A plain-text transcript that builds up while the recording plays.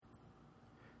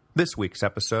This week's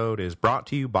episode is brought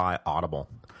to you by Audible.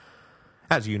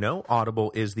 As you know, Audible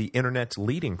is the internet's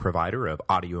leading provider of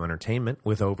audio entertainment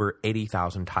with over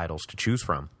 80,000 titles to choose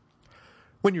from.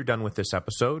 When you're done with this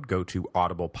episode, go to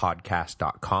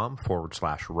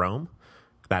audiblepodcast.com/Rome.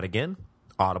 That again,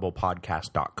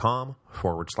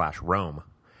 audiblepodcast.com/Rome.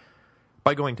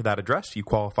 By going to that address, you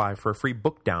qualify for a free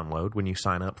book download when you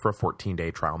sign up for a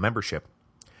 14-day trial membership.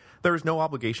 There is no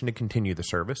obligation to continue the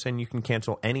service, and you can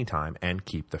cancel anytime and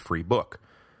keep the free book.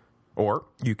 Or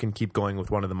you can keep going with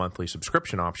one of the monthly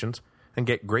subscription options and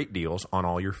get great deals on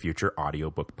all your future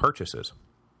audiobook purchases.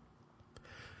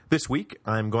 This week,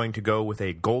 I'm going to go with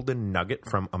a golden nugget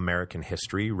from American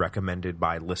history recommended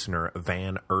by listener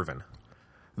Van Irvin.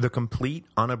 The complete,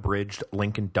 unabridged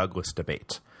Lincoln-Douglas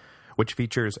debates, which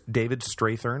features David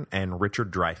Strathern and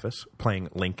Richard Dreyfuss playing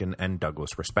Lincoln and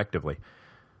Douglas respectively.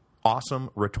 Awesome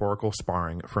rhetorical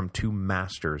sparring from two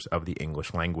masters of the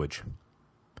English language.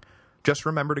 Just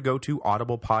remember to go to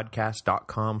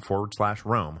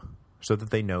audiblepodcast.com/Rome so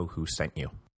that they know who sent you.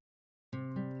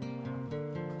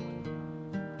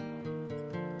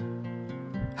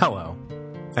 Hello,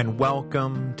 and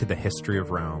welcome to the History of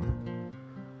Rome.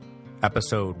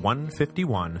 Episode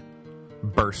 151,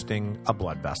 Bursting a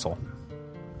Blood Vessel.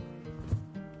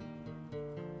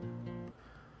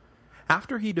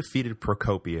 After he defeated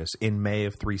Procopius in May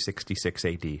of 366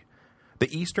 AD,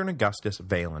 the Eastern Augustus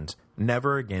Valens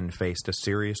never again faced a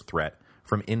serious threat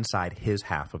from inside his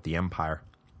half of the empire.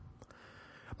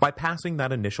 By passing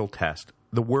that initial test,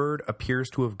 the word appears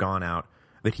to have gone out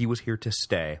that he was here to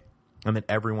stay, and that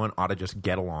everyone ought to just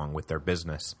get along with their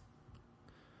business.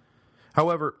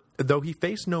 However, though he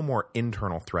faced no more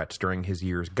internal threats during his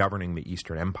years governing the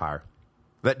Eastern Empire,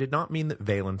 that did not mean that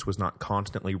Valens was not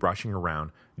constantly rushing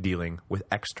around dealing with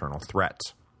external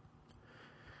threats.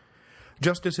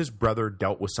 Just as his brother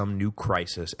dealt with some new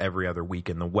crisis every other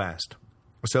week in the West,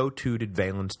 so too did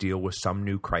Valens deal with some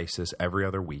new crisis every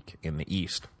other week in the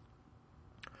East.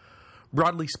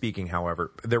 Broadly speaking,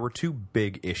 however, there were two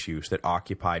big issues that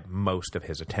occupied most of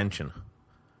his attention: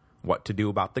 what to do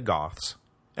about the Goths,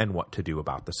 and what to do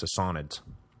about the Sassanids.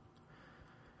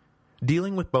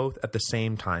 Dealing with both at the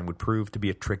same time would prove to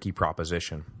be a tricky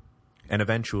proposition, and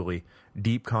eventually,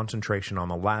 deep concentration on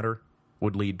the latter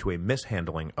would lead to a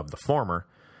mishandling of the former,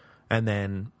 and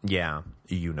then, yeah,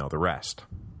 you know the rest.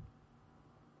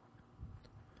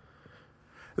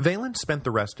 Valens spent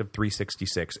the rest of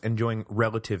 366 enjoying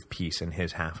relative peace in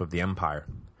his half of the empire,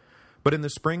 but in the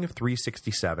spring of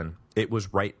 367, it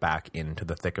was right back into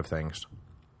the thick of things.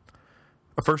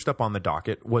 First up on the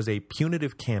docket was a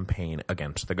punitive campaign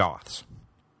against the Goths.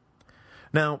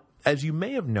 Now, as you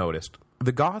may have noticed,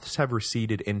 the Goths have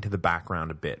receded into the background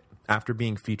a bit after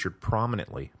being featured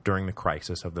prominently during the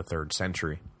crisis of the 3rd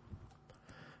century.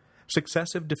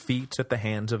 Successive defeats at the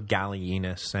hands of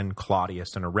Gallienus and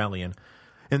Claudius and Aurelian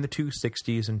in the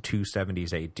 260s and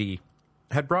 270s AD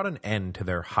had brought an end to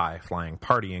their high-flying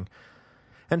partying,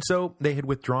 and so they had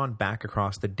withdrawn back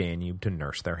across the Danube to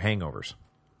nurse their hangovers.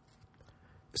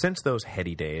 Since those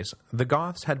heady days, the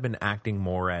Goths had been acting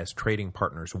more as trading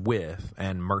partners with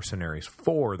and mercenaries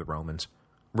for the Romans,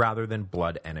 rather than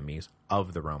blood enemies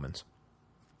of the Romans.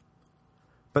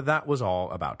 But that was all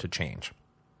about to change.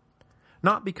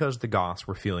 Not because the Goths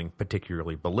were feeling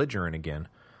particularly belligerent again,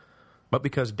 but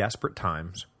because desperate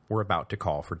times were about to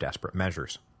call for desperate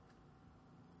measures.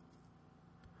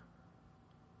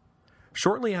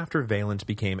 Shortly after Valens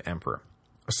became emperor,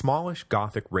 smallish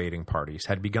Gothic raiding parties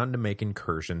had begun to make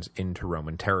incursions into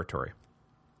Roman territory,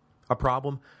 a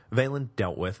problem Valens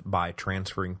dealt with by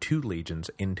transferring 2 legions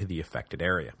into the affected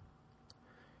area.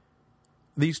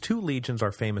 These 2 legions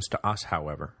are famous to us,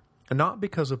 however, not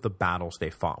because of the battles they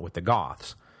fought with the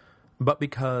Goths, but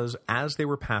because, as they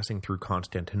were passing through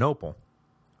Constantinople,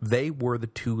 they were the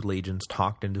 2 legions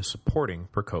talked into supporting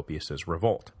Procopius's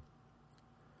revolt.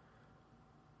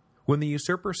 When the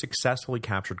usurper successfully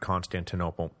captured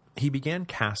Constantinople, he began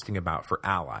casting about for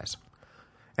allies,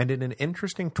 and in an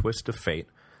interesting twist of fate,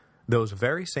 those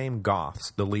very same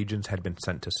Goths the legions had been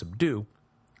sent to subdue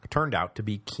turned out to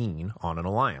be keen on an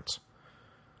alliance.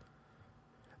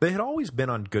 They had always been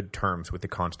on good terms with the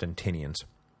Constantinians,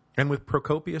 and with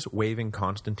Procopius waving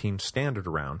Constantine's standard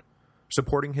around,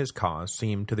 supporting his cause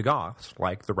seemed to the Goths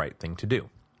like the right thing to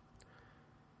do.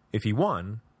 If he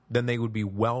won, then they would be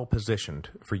well positioned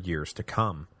for years to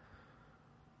come.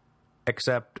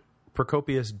 Except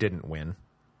Procopius didn't win,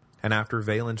 and after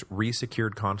Valens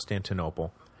resecured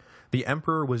Constantinople, the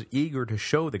emperor was eager to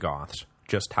show the Goths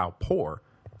just how poor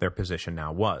their position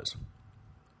now was.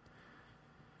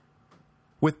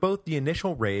 With both the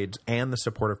initial raids and the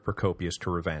support of Procopius to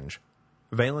revenge,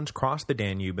 Valens crossed the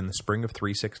Danube in the spring of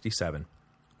 367,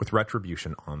 with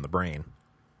retribution on the brain.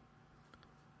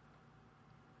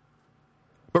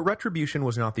 But retribution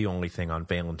was not the only thing on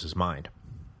Valens' mind.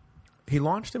 He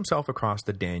launched himself across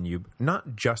the Danube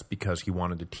not just because he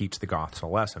wanted to teach the Goths a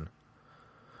lesson,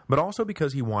 but also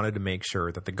because he wanted to make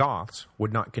sure that the Goths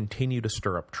would not continue to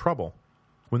stir up trouble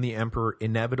when the emperor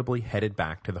inevitably headed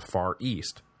back to the far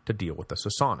east to deal with the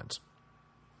Sassanids.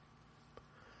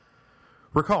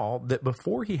 Recall that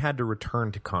before he had to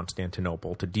return to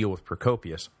Constantinople to deal with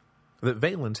Procopius, that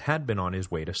Valens had been on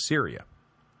his way to Syria.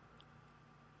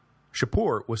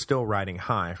 Shapur was still riding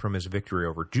high from his victory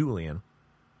over Julian,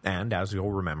 and, as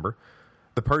you'll remember,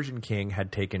 the Persian king had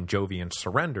taken Jovian's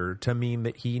surrender to mean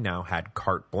that he now had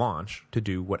carte blanche to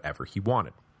do whatever he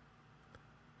wanted.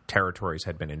 Territories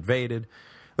had been invaded,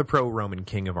 the pro-Roman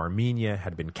king of Armenia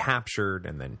had been captured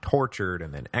and then tortured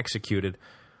and then executed.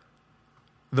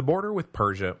 The border with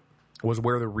Persia was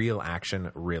where the real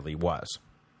action really was.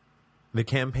 The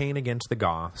campaign against the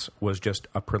Goths was just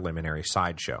a preliminary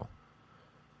sideshow.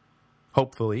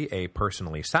 Hopefully a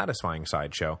personally satisfying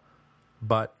sideshow,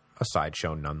 but a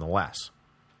sideshow nonetheless.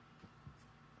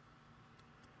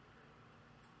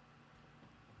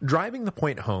 Driving the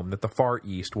point home that the Far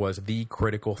East was the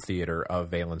critical theater of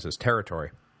Valens'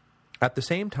 territory, at the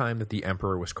same time that the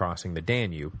emperor was crossing the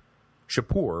Danube,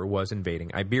 Shapur was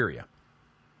invading Iberia.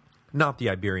 Not the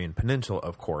Iberian Peninsula,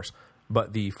 of course,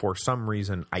 but the, for some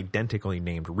reason, identically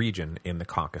named region in the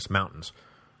Caucasus Mountains,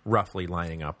 roughly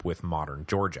lining up with modern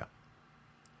Georgia.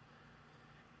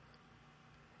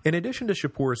 In addition to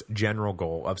Shapur's general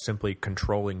goal of simply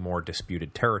controlling more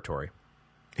disputed territory,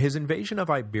 his invasion of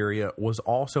Iberia was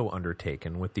also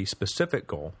undertaken with the specific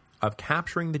goal of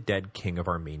capturing the dead king of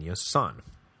Armenia's son.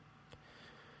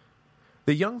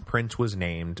 The young prince was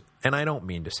named, and I don't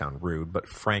mean to sound rude, but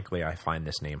frankly I find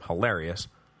this name hilarious,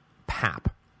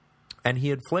 Pap, and he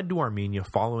had fled to Armenia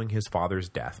following his father's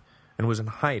death and was in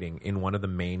hiding in one of the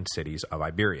main cities of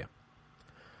Iberia.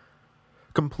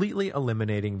 Completely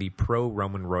eliminating the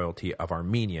pro-Roman royalty of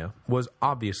Armenia was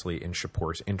obviously in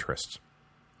Shapur's interests,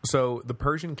 so the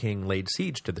Persian king laid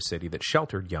siege to the city that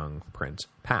sheltered young Prince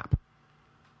Pap.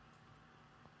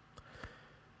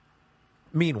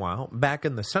 Meanwhile, back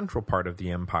in the central part of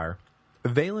the empire,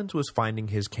 Valens was finding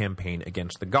his campaign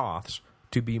against the Goths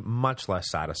to be much less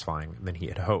satisfying than he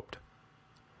had hoped.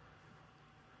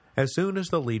 As soon as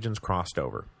the legions crossed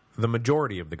over, the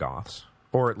majority of the Goths,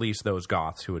 or at least those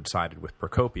Goths who had sided with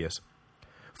Procopius,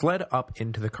 fled up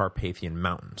into the Carpathian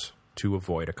Mountains to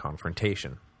avoid a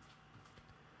confrontation.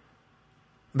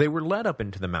 They were led up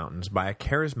into the mountains by a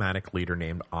charismatic leader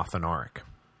named Athanaric,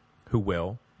 who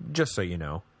will, just so you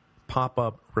know, pop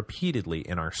up repeatedly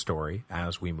in our story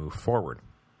as we move forward.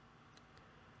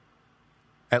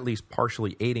 At least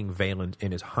partially aiding Valens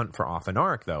in his hunt for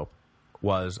Athanaric, though,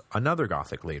 was another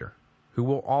Gothic leader, who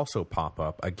will also pop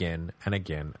up again and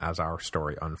again as our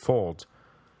story unfolds,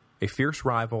 a fierce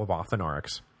rival of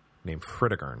Athanaric's named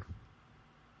Fritigern.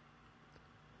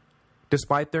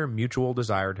 Despite their mutual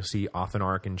desire to see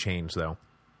Athanaric in chains, though,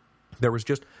 there was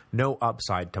just no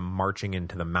upside to marching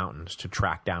into the mountains to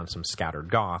track down some scattered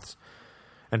Goths,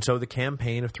 and so the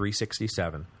campaign of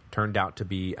 367 turned out to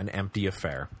be an empty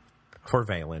affair for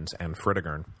Valens and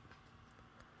Fritigern.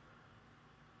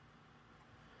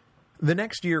 The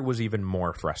next year was even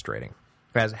more frustrating,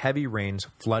 as heavy rains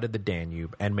flooded the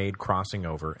Danube and made crossing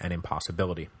over an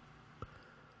impossibility.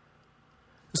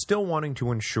 Still wanting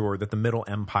to ensure that the Middle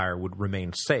Empire would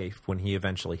remain safe when he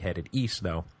eventually headed east,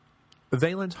 though,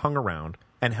 Valens hung around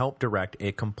and helped direct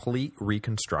a complete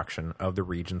reconstruction of the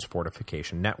region's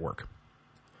fortification network.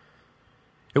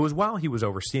 It was while he was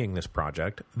overseeing this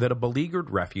project that a beleaguered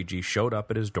refugee showed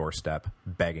up at his doorstep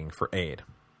begging for aid.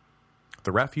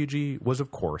 The refugee was,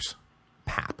 of course,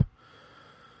 Pap.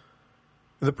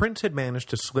 The prince had managed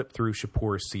to slip through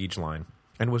Shapur's siege line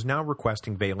and was now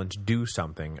requesting Valens do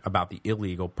something about the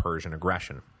illegal Persian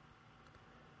aggression.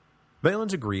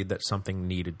 Valens agreed that something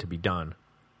needed to be done,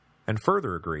 and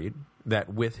further agreed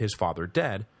that with his father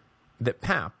dead, that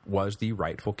Pap was the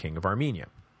rightful king of Armenia.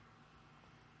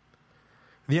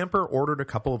 The emperor ordered a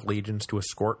couple of legions to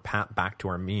escort Pap back to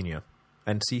Armenia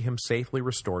and see him safely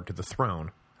restored to the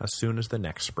throne as soon as the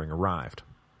next spring arrived.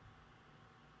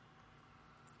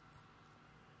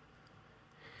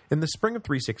 In the spring of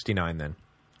 369, then,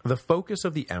 the focus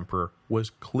of the emperor was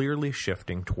clearly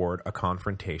shifting toward a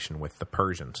confrontation with the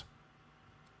Persians.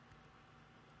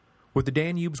 With the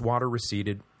Danube's water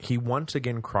receded, he once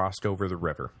again crossed over the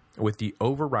river with the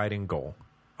overriding goal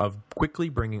of quickly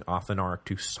bringing Athanaric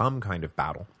to some kind of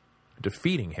battle,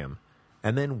 defeating him,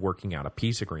 and then working out a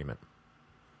peace agreement.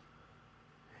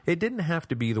 It didn't have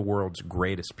to be the world's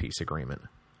greatest peace agreement,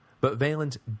 but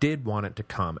Valens did want it to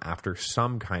come after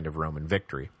some kind of Roman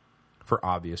victory, for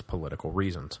obvious political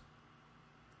reasons.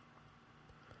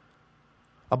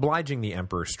 Obliging the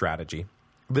emperor's strategy,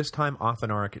 this time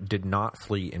Athanaric did not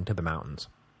flee into the mountains,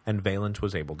 and Valens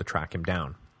was able to track him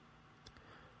down.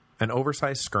 An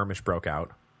oversized skirmish broke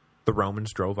out, the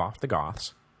Romans drove off the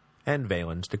Goths, and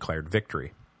Valens declared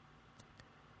victory.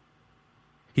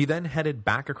 He then headed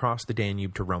back across the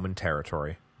Danube to Roman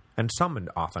territory, and summoned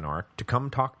Athanaric to come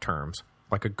talk terms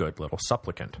like a good little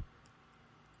supplicant.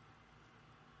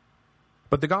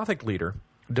 But the Gothic leader,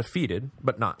 defeated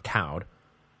but not cowed,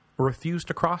 refused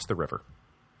to cross the river,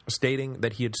 stating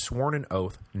that he had sworn an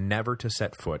oath never to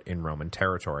set foot in Roman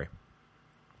territory.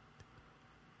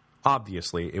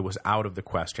 Obviously, it was out of the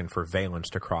question for Valens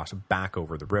to cross back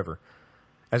over the river,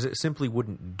 as it simply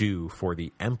wouldn't do for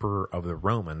the Emperor of the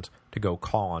Romans to go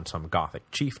call on some Gothic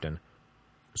chieftain,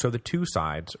 so the two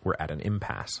sides were at an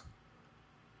impasse.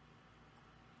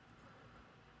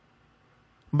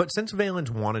 But since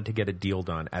Valens wanted to get a deal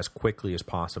done as quickly as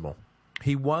possible,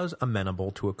 he was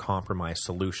amenable to a compromise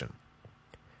solution,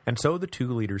 and so the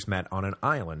two leaders met on an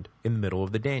island in the middle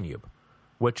of the Danube,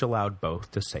 which allowed both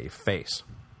to save face.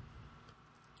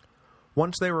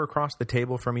 Once they were across the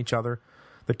table from each other,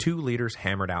 the two leaders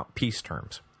hammered out peace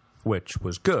terms, which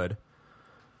was good,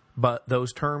 but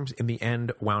those terms in the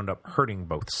end wound up hurting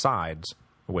both sides,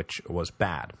 which was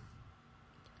bad.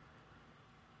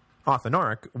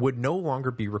 Athanaric would no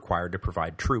longer be required to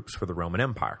provide troops for the Roman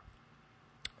Empire,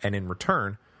 and in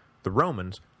return, the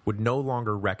Romans would no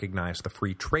longer recognize the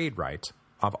free trade rights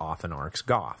of Athanaric's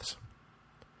Goths.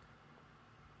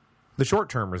 The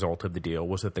short-term result of the deal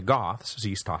was that the Goths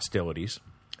ceased hostilities,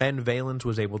 and Valens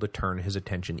was able to turn his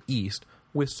attention east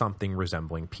with something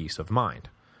resembling peace of mind.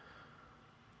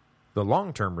 The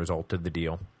long-term result of the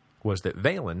deal was that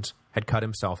Valens had cut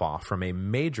himself off from a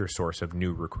major source of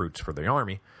new recruits for the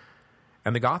army,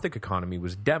 and the Gothic economy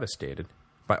was devastated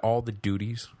by all the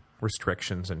duties,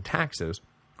 restrictions, and taxes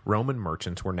Roman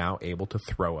merchants were now able to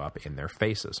throw up in their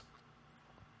faces.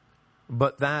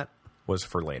 But that was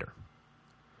for later.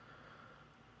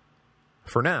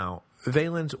 For now,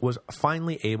 Valens was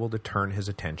finally able to turn his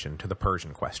attention to the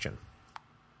Persian question.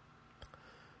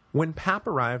 When Pap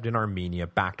arrived in Armenia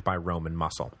backed by Roman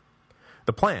muscle,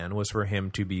 the plan was for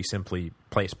him to be simply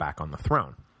placed back on the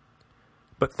throne.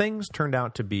 But things turned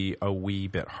out to be a wee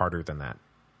bit harder than that.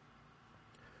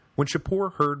 When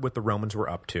Shapur heard what the Romans were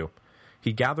up to,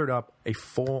 he gathered up a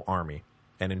full army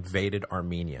and invaded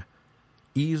Armenia,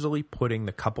 easily putting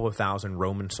the couple of thousand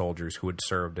Roman soldiers who had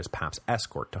served as Pap's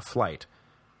escort to flight,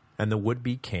 and the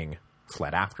would-be king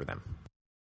fled after them.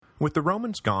 With the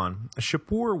Romans gone,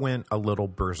 Shapur went a little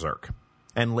berserk,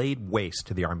 and laid waste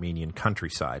to the Armenian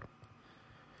countryside.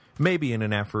 Maybe in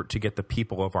an effort to get the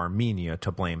people of Armenia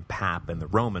to blame Pap and the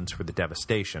Romans for the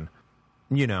devastation.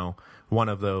 You know, one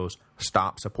of those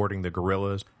stop supporting the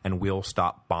guerrillas and we'll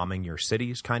stop bombing your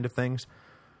cities kind of things.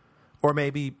 Or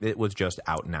maybe it was just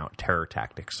out-and-out terror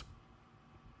tactics.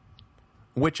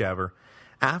 Whichever,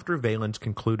 after Valens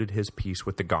concluded his peace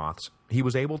with the Goths, he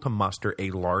was able to muster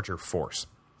a larger force,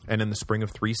 and in the spring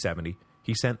of 370,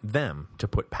 he sent them to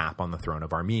put Pap on the throne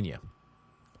of Armenia.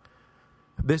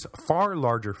 This far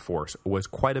larger force was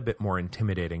quite a bit more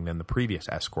intimidating than the previous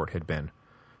escort had been,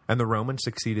 and the Romans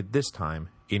succeeded this time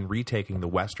in retaking the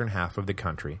western half of the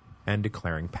country and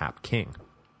declaring Pap king.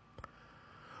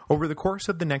 Over the course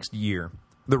of the next year,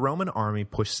 the Roman army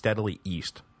pushed steadily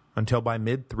east, until by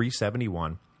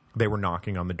mid-371, they were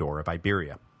knocking on the door of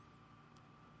Iberia.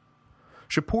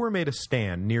 Shapur made a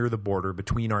stand near the border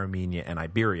between Armenia and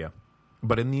Iberia,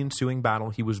 but in the ensuing battle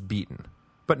he was beaten,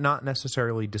 but not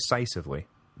necessarily decisively,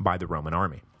 by the Roman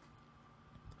army.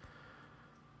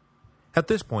 At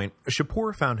this point,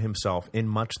 Shapur found himself in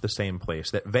much the same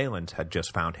place that Valens had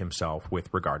just found himself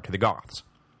with regard to the Goths.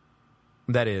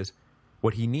 That is,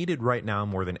 what he needed right now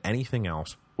more than anything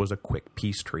else was a quick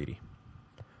peace treaty.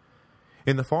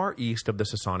 In the far east of the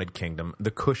Sassanid kingdom,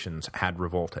 the Kushans had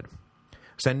revolted,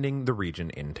 sending the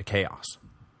region into chaos.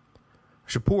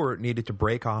 Shapur needed to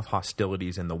break off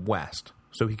hostilities in the west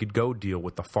so he could go deal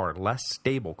with the far less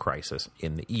stable crisis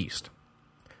in the east.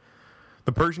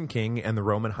 The Persian king and the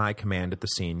Roman high command at the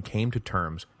scene came to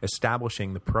terms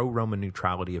establishing the pro-Roman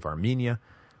neutrality of Armenia,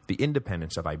 the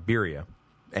independence of Iberia,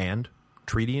 and,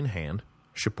 treaty in hand,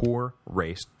 Shapur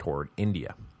raced toward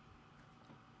India.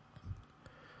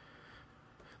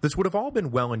 This would have all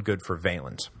been well and good for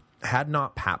Valens, had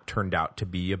not Pap turned out to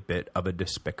be a bit of a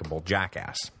despicable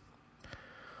jackass.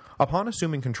 Upon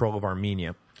assuming control of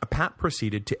Armenia, Pap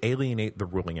proceeded to alienate the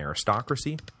ruling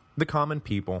aristocracy, the common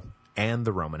people, and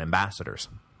the Roman ambassadors.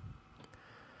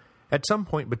 At some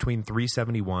point between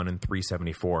 371 and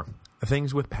 374,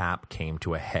 things with Pap came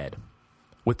to a head,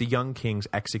 with the young king's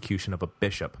execution of a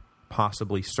bishop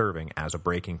possibly serving as a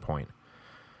breaking point.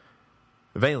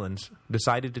 Valens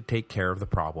decided to take care of the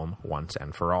problem once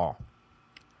and for all.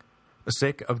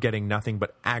 Sick of getting nothing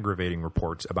but aggravating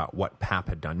reports about what Pap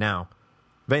had done now,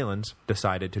 Valens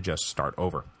decided to just start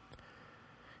over.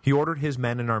 He ordered his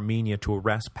men in Armenia to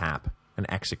arrest Pap and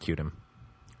execute him.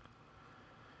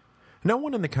 No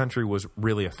one in the country was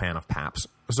really a fan of Pap's,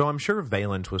 so I'm sure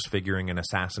Valens was figuring an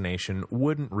assassination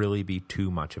wouldn't really be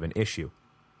too much of an issue.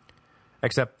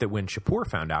 Except that when Shapur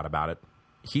found out about it,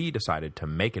 he decided to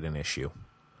make it an issue.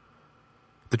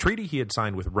 The treaty he had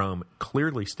signed with Rome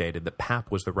clearly stated that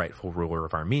Pap was the rightful ruler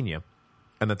of Armenia,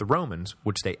 and that the Romans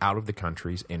would stay out of the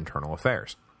country's internal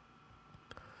affairs.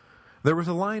 There was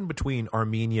a line between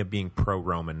Armenia being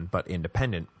pro-Roman but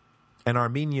independent, and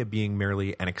Armenia being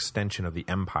merely an extension of the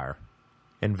empire,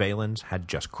 and Valens had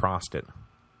just crossed it.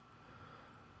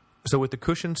 So with the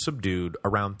Kushans subdued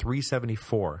around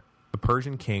 374, the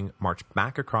Persian king marched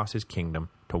back across his kingdom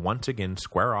to once again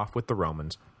square off with the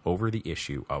Romans over the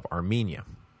issue of Armenia.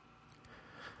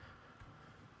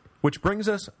 Which brings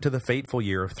us to the fateful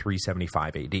year of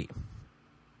 375 AD.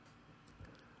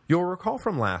 You'll recall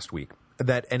from last week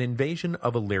that an invasion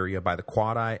of Illyria by the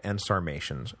Quadi and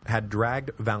Sarmatians had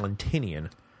dragged Valentinian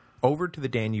over to the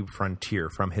Danube frontier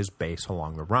from his base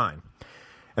along the Rhine,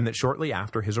 and that shortly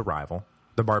after his arrival,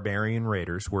 the barbarian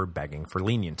raiders were begging for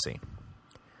leniency.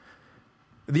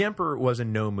 The emperor was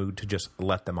in no mood to just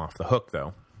let them off the hook,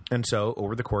 though, and so,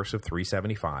 over the course of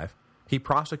 375, he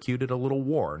prosecuted a little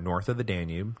war north of the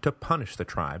Danube to punish the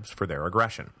tribes for their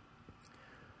aggression.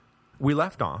 We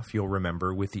left off, you'll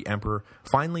remember, with the emperor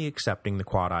finally accepting the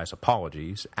Quadi's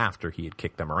apologies after he had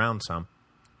kicked them around some,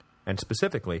 and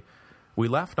specifically, we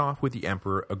left off with the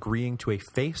emperor agreeing to a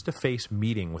face-to-face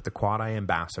meeting with the Quadi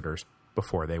ambassadors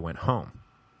before they went home.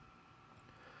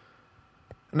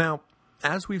 Now,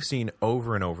 as we've seen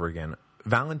over and over again,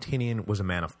 Valentinian was a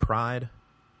man of pride,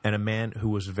 and a man who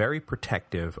was very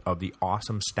protective of the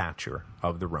awesome stature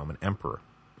of the Roman emperor.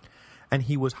 And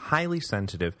he was highly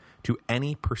sensitive to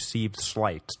any perceived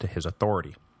slights to his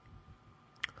authority.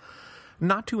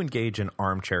 Not to engage in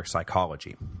armchair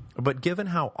psychology, but given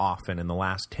how often in the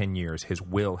last 10 years his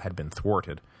will had been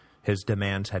thwarted, his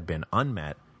demands had been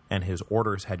unmet, and his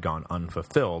orders had gone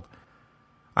unfulfilled,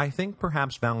 I think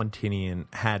perhaps Valentinian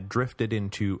had drifted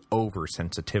into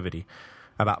oversensitivity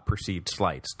about perceived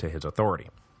slights to his authority.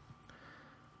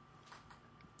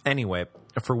 Anyway,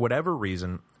 for whatever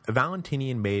reason,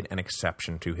 Valentinian made an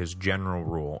exception to his general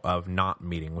rule of not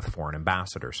meeting with foreign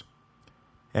ambassadors.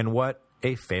 And what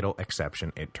a fatal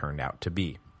exception it turned out to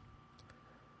be.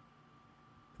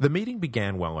 The meeting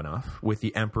began well enough, with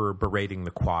the emperor berating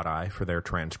the Quadi for their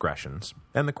transgressions,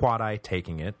 and the Quadi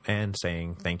taking it and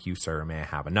saying, "Thank you, sir, may I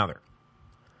have another?"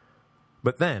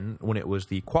 But then, when it was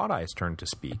the Quadi's turn to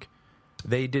speak,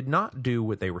 they did not do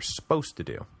what they were supposed to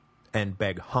do, and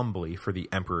beg humbly for the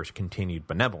emperor's continued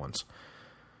benevolence.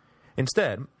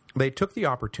 Instead, they took the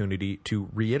opportunity to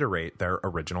reiterate their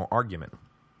original argument,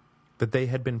 that they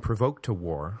had been provoked to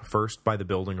war first by the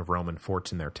building of Roman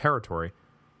forts in their territory,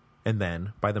 and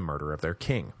then by the murder of their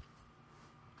king.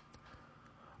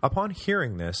 Upon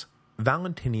hearing this,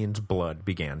 Valentinian's blood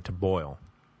began to boil.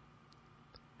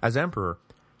 As emperor,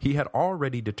 he had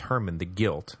already determined the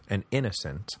guilt and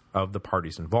innocence of the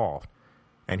parties involved,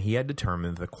 and he had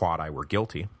determined that the Quadi were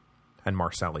guilty, and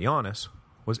Marcellianus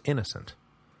was innocent.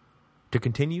 To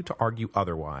continue to argue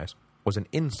otherwise was an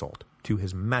insult to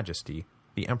His Majesty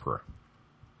the Emperor.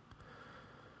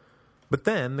 But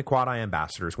then the Quadi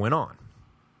ambassadors went on.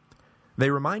 They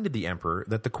reminded the emperor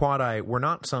that the Quadi were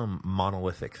not some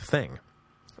monolithic thing.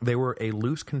 They were a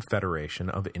loose confederation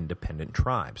of independent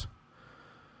tribes.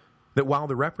 That while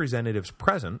the representatives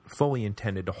present fully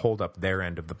intended to hold up their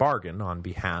end of the bargain on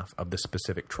behalf of the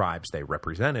specific tribes they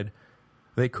represented,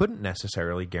 they couldn't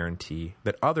necessarily guarantee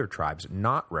that other tribes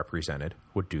not represented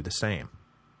would do the same.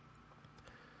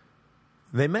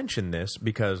 They mentioned this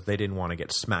because they didn't want to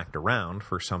get smacked around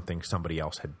for something somebody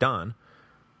else had done,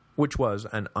 which was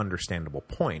an understandable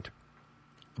point.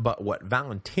 But what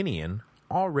Valentinian,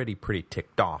 already pretty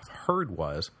ticked off, heard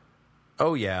was,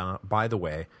 "Oh yeah, by the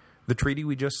way, the treaty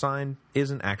we just signed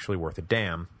isn't actually worth a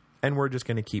damn, and we're just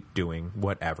going to keep doing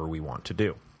whatever we want to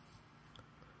do."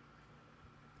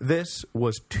 This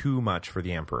was too much for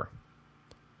the emperor.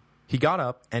 He got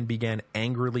up and began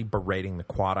angrily berating the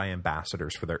Quadi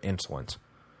ambassadors for their insolence,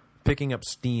 picking up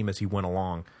steam as he went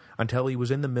along until he was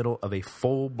in the middle of a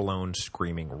full-blown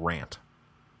screaming rant.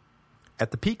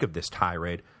 At the peak of this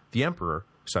tirade, the emperor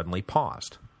suddenly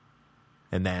paused.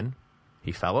 And then,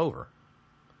 he fell over.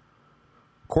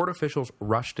 Court officials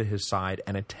rushed to his side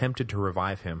and attempted to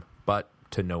revive him, but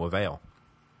to no avail.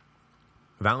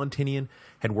 Valentinian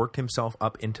had worked himself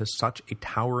up into such a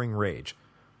towering rage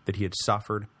that he had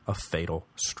suffered a fatal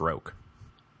stroke.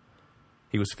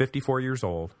 He was 54 years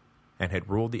old and had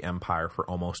ruled the empire for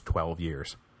almost 12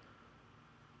 years.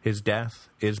 His death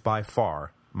is by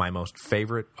far my most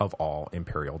favorite of all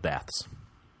imperial deaths.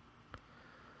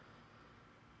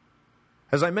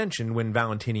 As I mentioned when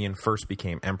Valentinian first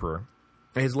became emperor,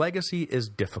 his legacy is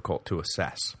difficult to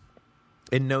assess,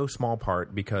 in no small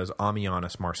part because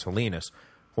Ammianus Marcellinus,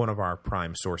 one of our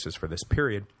prime sources for this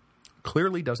period,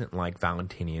 clearly doesn't like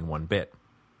Valentinian one bit.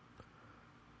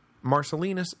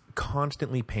 Marcellinus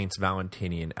constantly paints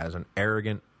Valentinian as an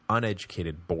arrogant,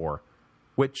 uneducated boor,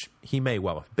 which he may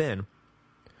well have been,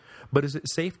 but is it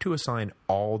safe to assign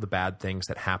all the bad things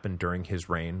that happened during his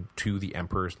reign to the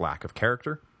emperor's lack of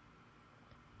character?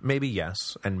 Maybe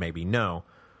yes, and maybe no,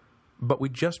 but we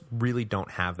just really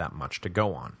don't have that much to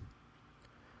go on.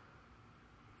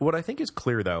 What I think is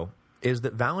clear, though, is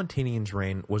that Valentinian's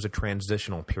reign was a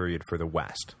transitional period for the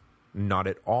West, not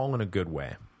at all in a good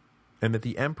way, and that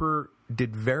the emperor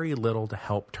did very little to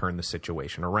help turn the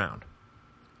situation around.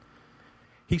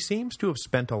 He seems to have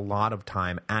spent a lot of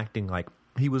time acting like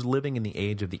he was living in the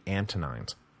age of the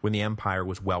Antonines, when the empire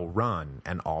was well-run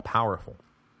and all-powerful.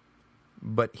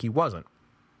 But he wasn't.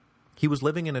 He was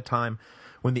living in a time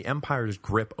when the empire's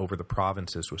grip over the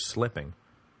provinces was slipping,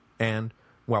 and,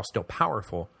 while still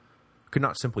powerful, could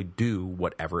not simply do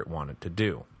whatever it wanted to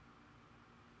do.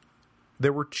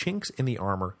 There were chinks in the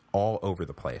armor all over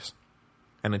the place,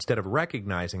 and instead of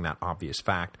recognizing that obvious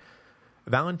fact,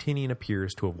 Valentinian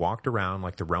appears to have walked around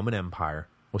like the Roman Empire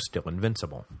was still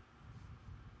invincible.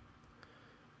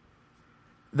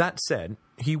 That said,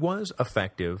 he was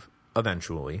effective,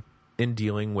 eventually, in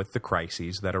dealing with the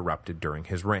crises that erupted during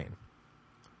his reign.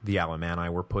 The Alemanni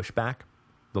were pushed back,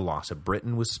 the loss of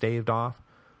Britain was staved off,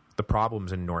 the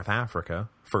problems in North Africa,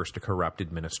 first a corrupt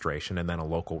administration and then a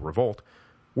local revolt,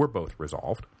 were both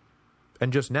resolved,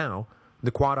 and just now,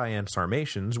 the Quadi and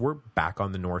Sarmatians were back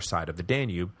on the north side of the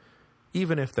Danube,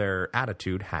 even if their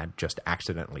attitude had just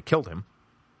accidentally killed him.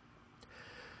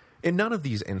 In none of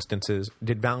these instances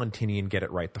did Valentinian get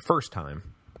it right the first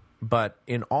time, but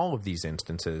in all of these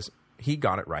instances, he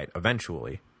got it right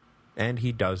eventually, and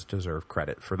he does deserve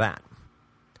credit for that.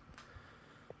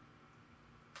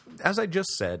 As I just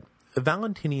said,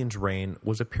 Valentinian's reign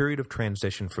was a period of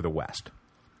transition for the West,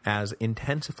 as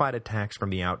intensified attacks from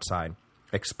the outside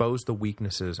exposed the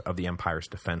weaknesses of the empire's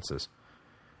defenses,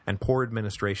 and poor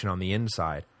administration on the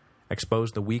inside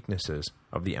exposed the weaknesses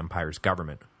of the empire's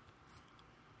government.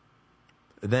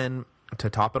 Then, to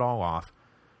top it all off,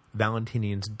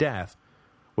 Valentinian's death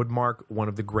would mark one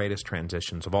of the greatest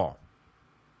transitions of all,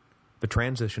 the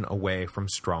transition away from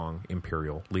strong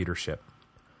imperial leadership.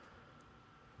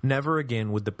 Never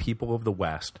again would the people of the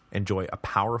West enjoy a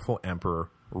powerful emperor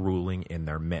ruling in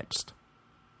their midst.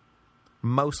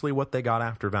 Mostly what they got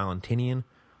after Valentinian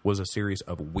was a series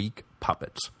of weak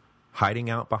puppets, hiding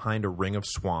out behind a ring of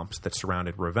swamps that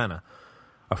surrounded Ravenna,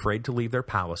 afraid to leave their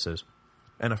palaces,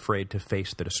 and afraid to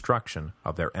face the destruction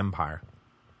of their empire.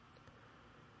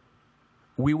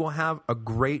 We will have a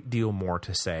great deal more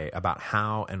to say about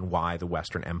how and why the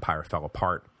Western Empire fell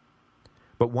apart,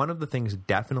 but one of the things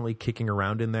definitely kicking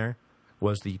around in there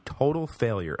was the total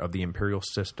failure of the imperial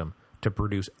system to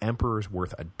produce emperors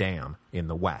worth a damn in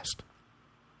the West.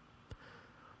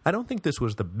 I don't think this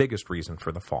was the biggest reason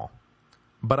for the fall,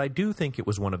 but I do think it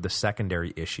was one of the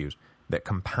secondary issues that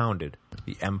compounded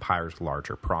the empire's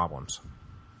larger problems.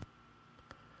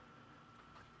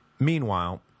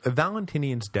 Meanwhile,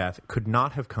 Valentinian's death could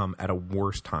not have come at a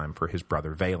worse time for his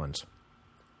brother Valens.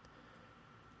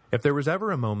 If there was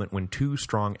ever a moment when two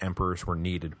strong emperors were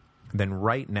needed, then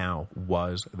right now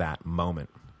was that moment.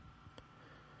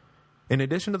 In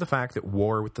addition to the fact that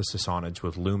war with the Sassanids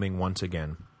was looming once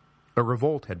again, a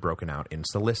revolt had broken out in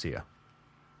Cilicia.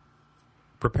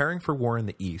 Preparing for war in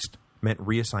the east meant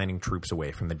reassigning troops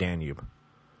away from the Danube.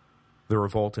 The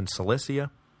revolt in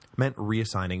Cilicia meant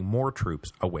reassigning more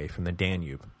troops away from the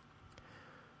Danube.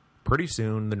 Pretty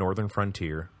soon, the northern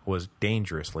frontier was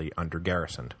dangerously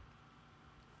under-garrisoned.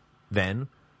 Then,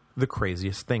 the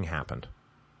craziest thing happened.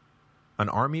 An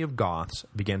army of Goths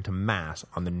began to mass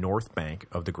on the north bank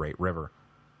of the Great River.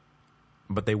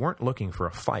 But they weren't looking for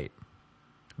a fight.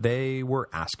 They were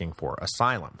asking for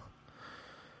asylum.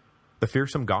 The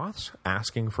fearsome Goths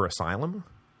asking for asylum?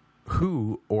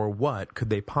 Who or what could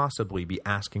they possibly be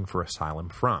asking for asylum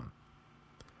from?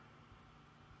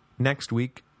 Next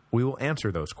week, we will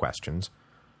answer those questions,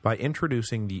 by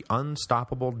introducing the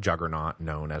unstoppable juggernaut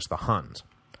known as the Huns,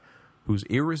 whose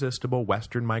irresistible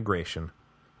western migration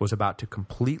was about to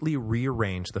completely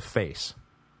rearrange the face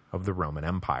of the Roman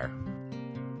Empire.